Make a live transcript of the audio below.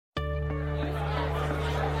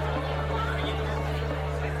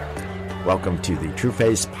Welcome to the True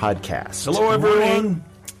Face Podcast. Hello, everyone.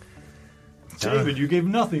 David, you gave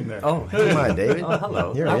nothing there. Oh, come on, David. Oh,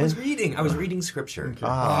 hello. You're I in. was reading scripture. Okay.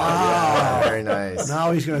 Yeah, very nice.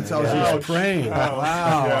 Now he's going to tell us he's praying.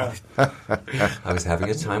 Wow. I was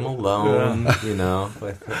having a time alone,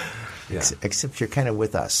 Except you're kind of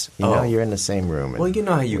with us. You know, you're in the same room. Well, you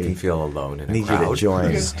know how you can feel alone in a Need crowd. you to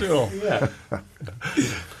join. Still. Yeah.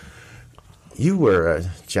 You were,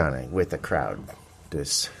 Johnny, with the crowd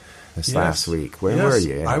this last week. Where were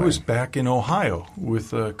you? Anyway? I was back in Ohio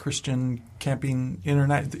with Christian Camping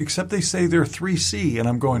International. Except they say they're 3C, and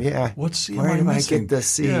I'm going, what C Where am I do missing? I get the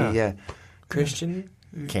C? Yeah. Christian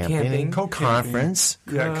Camping. Conference.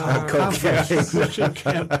 Christian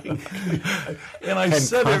Camping. And I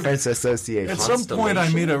said Conference Association. at some point I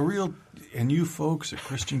made a real... And you folks at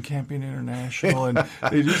Christian Camping International, and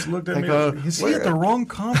they just looked at me like, is he at the wrong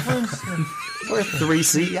conference? We're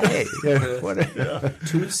 3CA.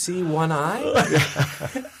 2C,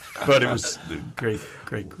 1I? But it was a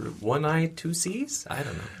great group. 1I, 2 Cs? I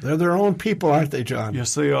don't know. They're their own people, aren't they, John?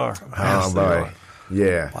 Yes, they are. Oh, boy.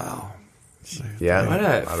 Yeah. Wow. Yeah.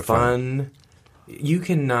 What a fun. You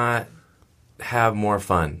cannot have more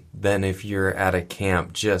fun than if you're at a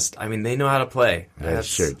camp. They know how to play. They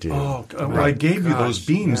sure do. Oh, I gave you those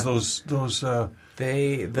beans, those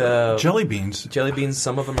jelly beans. Jelly beans,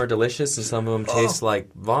 some of them are delicious and some of them taste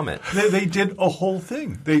like vomit. They did a whole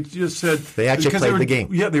thing. They just said... They actually played the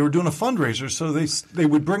game. Yeah, they were doing a fundraiser, so they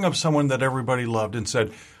would bring up someone that everybody loved and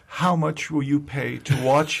said, how much will you pay to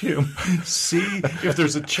watch him see if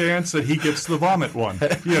there's a chance that he gets the vomit one?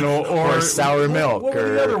 Or sour milk. What were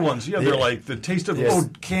the other ones? Yeah, they're like the taste of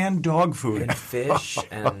canned dog food. And fish.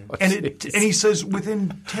 And he says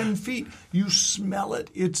within 10 feet, you smell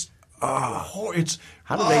it. It's... How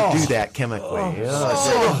do they do that chemically?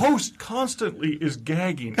 So the host constantly is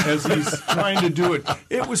gagging as he's trying to do it.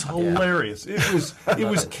 It was hilarious. It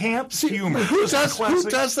was camp humor. Who does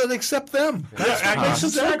that except them? That makes it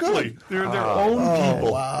so good. They're their own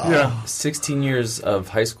people. Wow. Yeah. 16 years of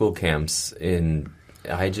high school camps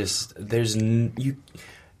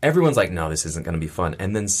everyone's like, no, this isn't going to be fun.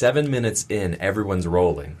 And then 7 minutes in, everyone's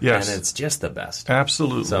rolling. Yes. And it's just the best.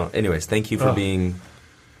 Absolutely. So anyways, thank you for being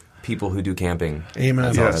people who do camping.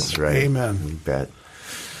 Amen. Yes. That's right. Amen. You bet.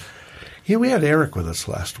 Yeah, we had Eric with us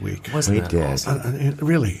last week. Wasn't that did. awesome?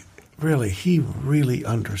 Really, he really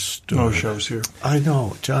understood. No shows here. I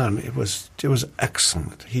know, John. It was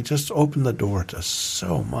excellent. He just opened the door to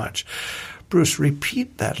so much. Bruce,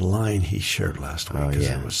 repeat that line he shared last week because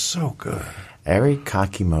it was so good. Eric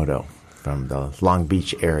Kakimoto from the Long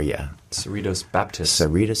Beach area. Cerritos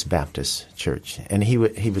Baptist Church. And he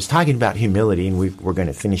was talking about humility, and we're going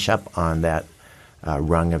to finish up on that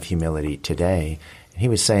rung of humility today. And he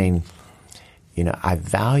was saying, I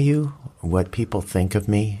value what people think of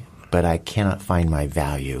me, but I cannot find my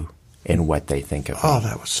value in what they think of me. Oh,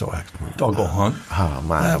 that was so excellent. Doggle hunt. Oh,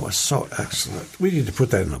 my. That was so excellent. We need to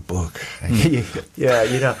put that in a book.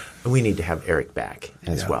 Yeah, we need to have Eric back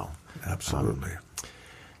as well. Absolutely.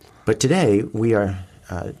 But today we are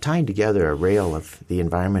tying together a rail of the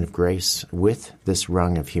environment of grace with this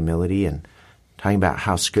rung of humility and talking about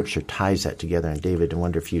how Scripture ties that together. And David, I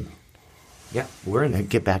wonder if you'd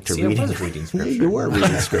get back to reading. I was reading Scripture. You were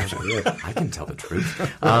reading Scripture. I can tell the truth.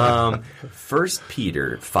 1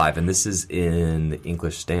 Peter 5, and this is in the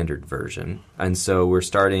English Standard Version. And so we're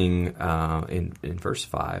starting in verse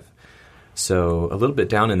 5. So a little bit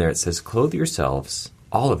down in there it says, "Clothe yourselves,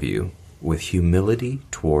 all of you, with humility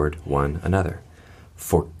toward one another.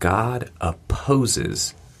 For God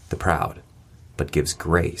opposes the proud, but gives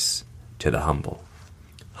grace to the humble.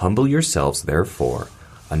 Humble yourselves, therefore,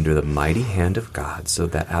 under the mighty hand of God, so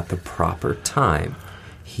that at the proper time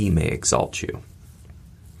he may exalt you."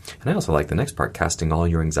 And I also like the next part, casting all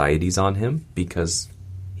your anxieties on him, because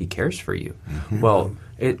he cares for you. Mm-hmm. Well,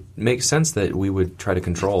 it makes sense that we would try to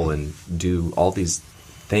control and do all these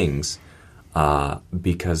things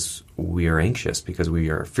because we are anxious, because we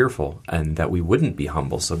are fearful, and that we wouldn't be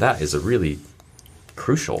humble. So that is a really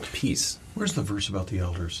crucial piece. Where's the verse about the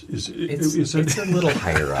elders? It's a little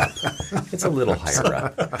higher up. It's a little higher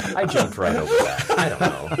up. I jumped right over that. I don't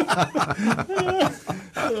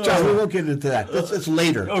know. John, we won't get into that. It's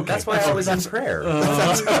later. Okay. That's why I always in prayer.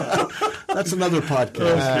 That's another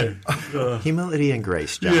podcast. Okay. Humility and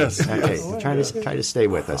grace, John. Yes. Okay. Try to stay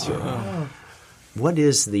with us here. What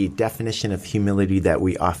is the definition of humility that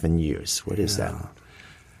we often use? What is that?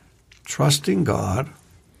 Trusting God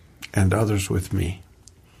and others with me.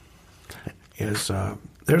 There's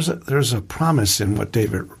a promise in what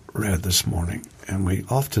David read this morning, and we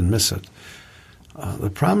often miss it. The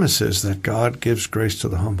promise is that God gives grace to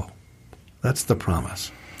the humble. That's the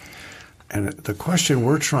promise. And the question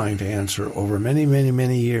we're trying to answer over many, many,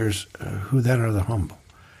 many years, who then are the humble?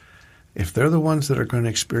 If they're the ones that are going to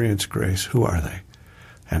experience grace, who are they?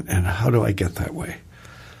 And how do I get that way?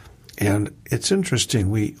 And it's interesting.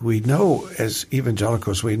 We know, as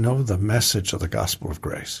evangelicals, we know the message of the gospel of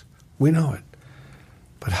grace. We know it.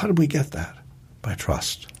 But how do we get that? By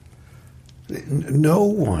trust. No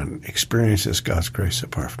one experiences God's grace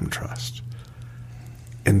apart from trust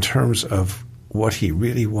in terms of what he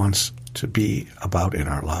really wants to be about in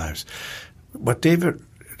our lives.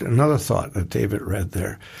 Another thought that David read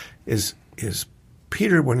there is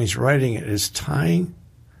Peter, when he's writing it, is tying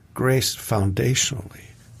grace foundationally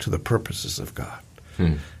to the purposes of God.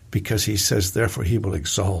 Because he says, therefore, he will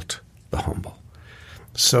exalt the humble.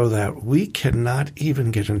 So that we cannot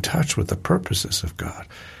even get in touch with the purposes of God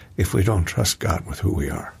if we don't trust God with who we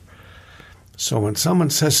are. So when someone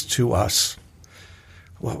says to us,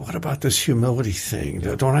 well, what about this humility thing?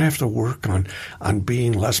 Don't I have to work on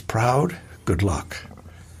being less proud? Good luck.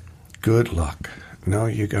 Good luck. No,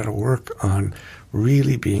 you got to work on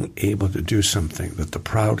really being able to do something that the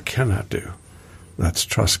proud cannot do. That's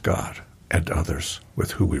trust God and others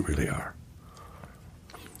with who we really are.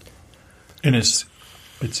 And it's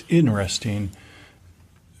interesting.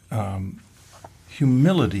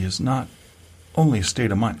 Humility is not only a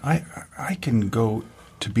state of mind. I can go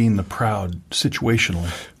to being the proud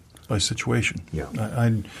situationally, by situation. Yeah.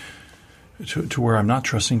 To where I'm not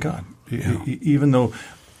trusting God. Yeah. Even though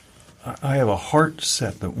I have a heart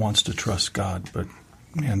set that wants to trust God, but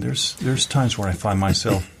man, there's times where I find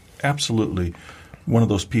myself absolutely one of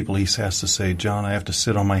those people he has to say, John, I have to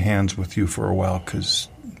sit on my hands with you for a while because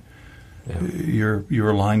you're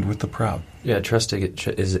aligned with the proud. Yeah, trust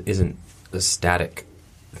isn't a static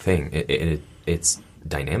thing. It's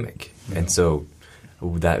dynamic. Yeah. And so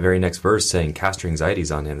that very next verse saying, cast your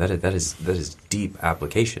anxieties on him, that is deep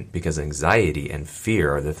application, because anxiety and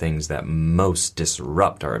fear are the things that most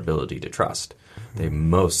disrupt our ability to trust. Mm-hmm. They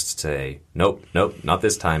most say, nope, not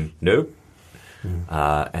this time, nope.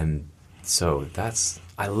 Mm-hmm. And so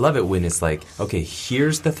I love it when it's like, okay,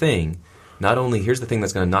 here's the thing. Not only here's the thing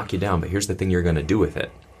that's going to knock you down, but here's the thing you're going to do with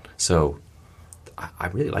it. So I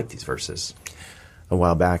really like these verses. A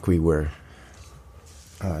while back we were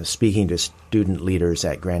speaking to student leaders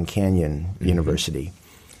at Grand Canyon University,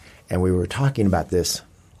 and we were talking about this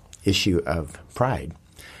issue of pride.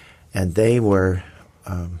 And they were,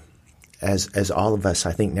 as all of us,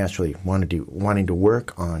 I think, naturally wanting to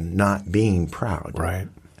work on not being proud. Right.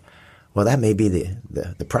 Well, that may be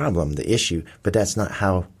the problem, the issue, but that's not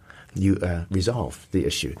how you resolve the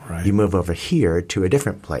issue. Right. You move over here to a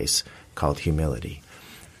different place called humility.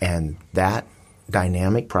 And that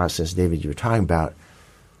dynamic process, David, you were talking about,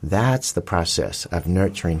 that's the process of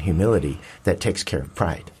nurturing humility that takes care of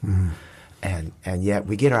pride. Mm-hmm. And yet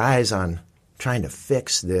we get our eyes on trying to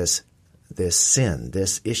fix this sin,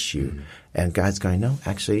 this issue, and God's going, no,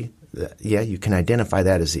 actually, you can identify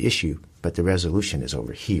that as the issue, but the resolution is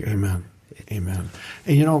over here. Amen. Amen.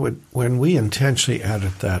 And when we intentionally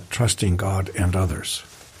added that trusting God and others,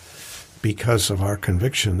 because of our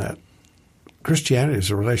conviction that Christianity is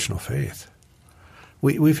a relational faith,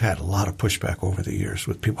 we've had a lot of pushback over the years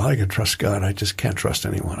with people. I can trust God, I just can't trust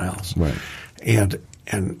anyone else. Right.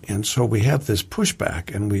 And so we have this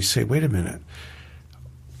pushback, and we say, wait a minute,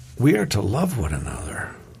 we are to love one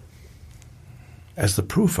another as the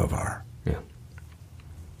proof of our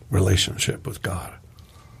relationship with God.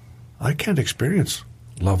 I can't experience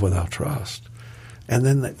love without trust. And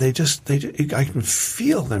then I can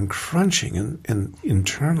feel them crunching and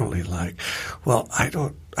internally like, well, I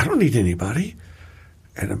don't need anybody.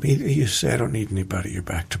 And immediately you say, I don't need anybody, you're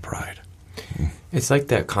back to pride. It's like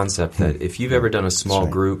that concept that if you've ever done a small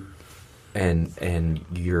group and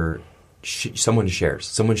someone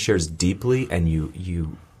shares deeply and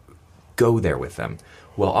you go there with them,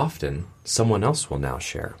 well, often someone else will now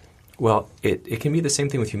share. Well, it can be the same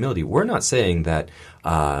thing with humility. We're not saying that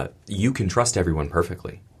you can trust everyone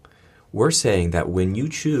perfectly. We're saying that when you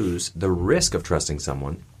choose the risk of trusting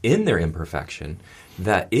someone in their imperfection,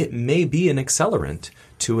 that it may be an accelerant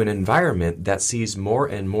to an environment that sees more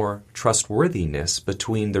and more trustworthiness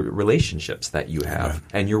between the relationships that you have. Right.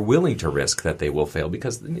 And you're willing to risk that they will fail,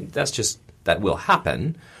 because that will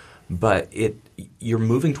happen, but you're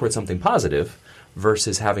moving towards something positive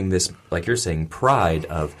versus having this, like you're saying, pride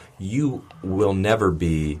of, you will never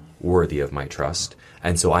be worthy of my trust,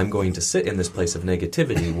 and so I'm going to sit in this place of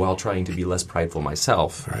negativity while trying to be less prideful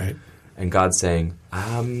myself. Right. And God's saying,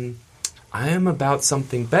 I am about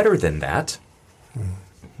something better than that.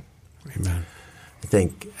 Amen. I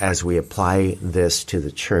think as we apply this to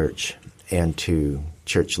the church and to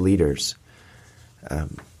church leaders,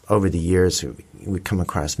 over the years, we come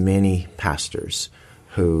across many pastors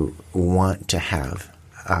who want to have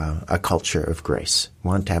a culture of grace,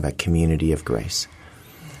 want to have a community of grace,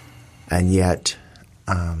 and yet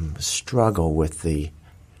struggle with the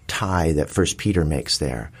tie that First Peter makes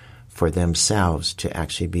there for themselves to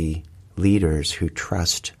actually be leaders who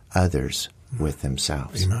trust others with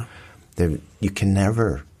themselves. You can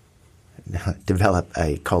never develop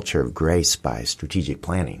a culture of grace by strategic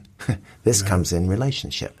planning. This comes in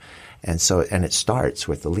relationship. And it starts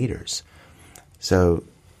with the leaders. So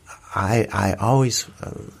I always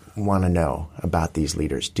want to know about these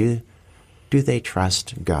leaders. Do they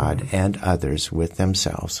trust God and others with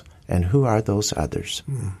themselves? And who are those others?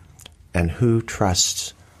 And who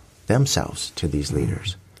trusts themselves to these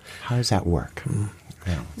leaders? How does that work?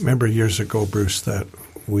 Yeah. Remember years ago, Bruce, that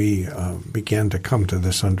we began to come to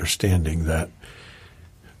this understanding that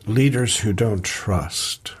leaders who don't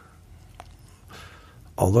trust,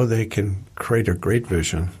 although they can create a great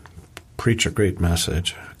vision, preach a great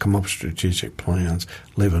message, come up with strategic plans,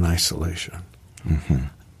 live in isolation. Mm-hmm.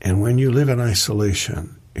 And when you live in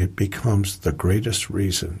isolation, it becomes the greatest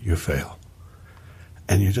reason you fail.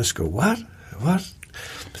 And you just go, what?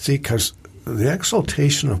 See, because the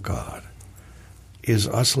exaltation of God is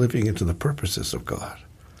us living into the purposes of God.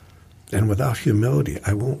 And without humility,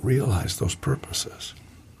 I won't realize those purposes.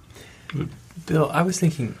 Bill, I was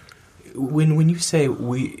thinking, when you say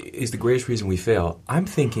is the greatest reason we fail, I'm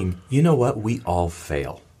thinking, you know what? We all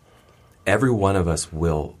fail. Every one of us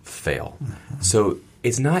will fail. Mm-hmm. So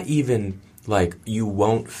it's not even like you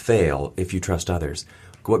won't fail if you trust others.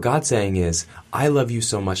 What God's saying is, I love you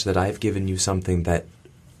so much that I've given you something that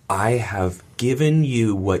I have given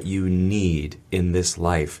you what you need in this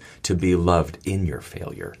life to be loved in your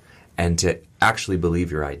failure and to actually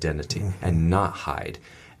believe your identity and not hide.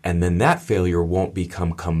 And then that failure won't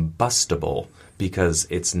become combustible because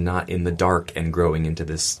it's not in the dark and growing into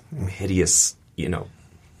this hideous,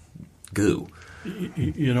 goo.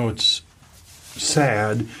 It's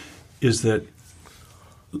sad is that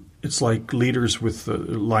it's like leaders with a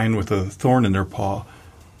lion with a thorn in their paw.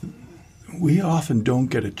 We often don't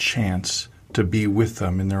get a chance to be with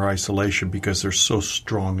them in their isolation because they're so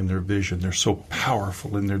strong in their vision. They're so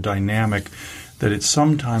powerful in their dynamic that it's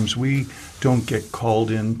sometimes we don't get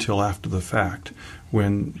called in till after the fact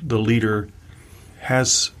when the leader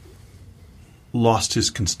has lost his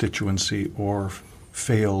constituency or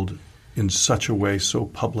failed in such a way so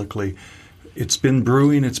publicly. It's been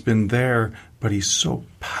brewing, it's been there, but he's so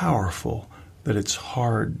powerful that it's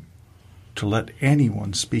hard to let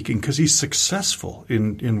anyone speaking, because he's successful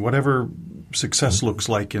in whatever success looks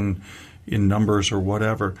like in numbers or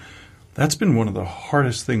whatever. That's been one of the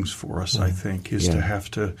hardest things for us, I think, is to have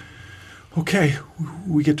to, okay,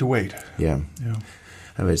 we get to wait. Yeah.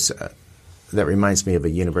 That reminds me of a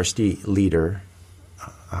university leader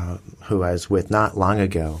who I was with not long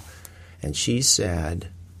ago, and she said,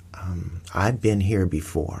 I've been here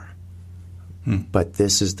before, but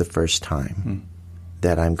this is the first time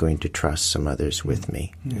that I'm going to trust some others with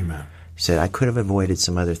me. Amen. She said, I could have avoided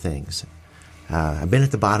some other things. I've been at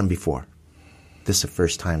the bottom before. This is the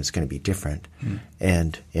first time it's going to be different.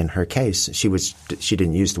 And in her case, she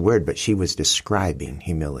didn't use the word, but she was describing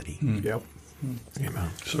humility. Yep. Amen.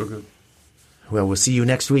 So good. Well, we'll see you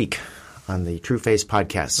next week on the True Faith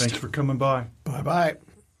Podcast. Thanks for coming by. Bye-bye.